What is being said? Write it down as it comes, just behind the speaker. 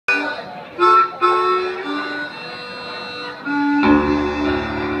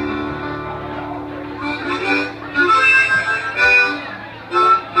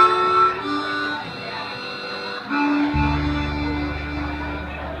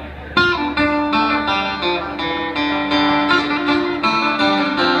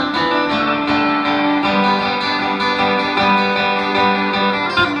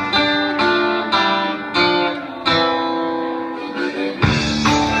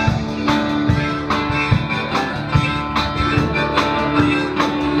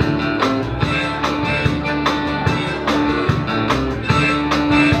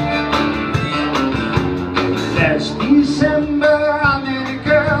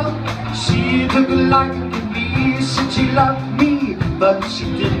like it could be, since she loved me, but she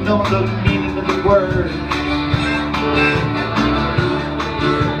didn't know the meaning of the word.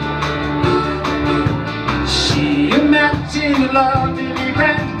 She imagined love in a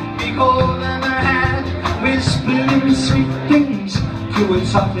grand, big hole in her hand, whispering sweet things, cooing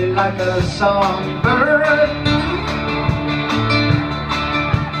softly like a songbird.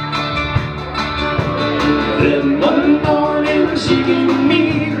 Then one morning she came to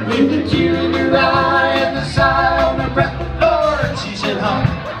me with a tear in her eye and a sigh on her breath. Lord, she said, "Hon,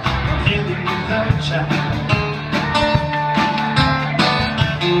 I'm feeling without child."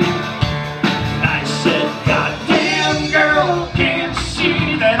 I said, "Goddamn girl, can't you see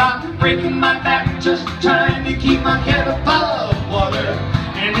that I'm breaking my back just trying to keep my head above water,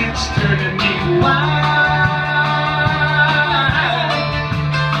 and it's turning me wild."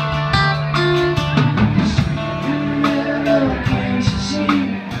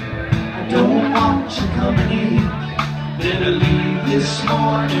 Better leave this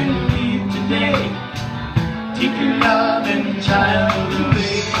morning, leave today. Take your loving child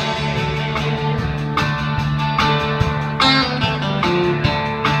away.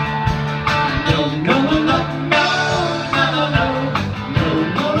 No, no, no, no, no, no, no, no,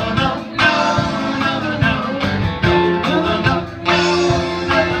 no, no, no, no, no, no,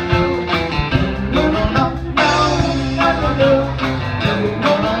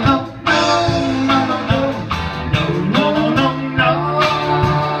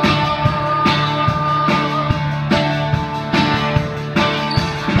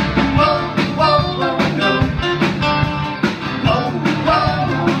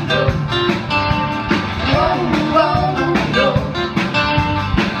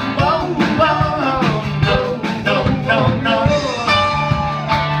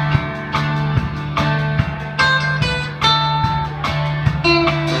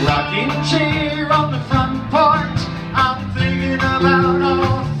 rocking chair on the front porch, I'm thinking about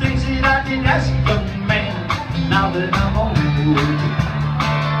all the things that I did as a young man, now that I'm old.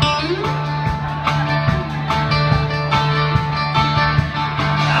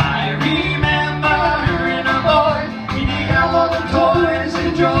 I remember her and her boy, we dig out all the toys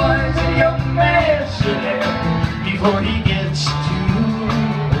and joys a young man should have before he gets too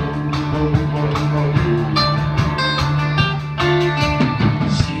old.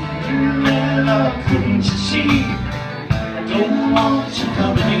 Couldn't you see? I don't want you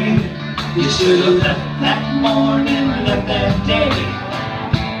company. You should have left that morning, left that day,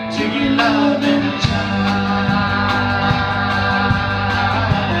 to your loving child.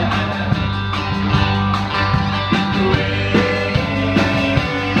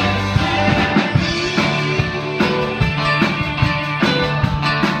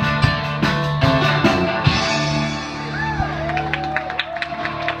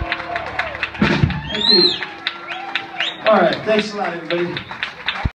 Thank you. All right, thanks a lot, everybody.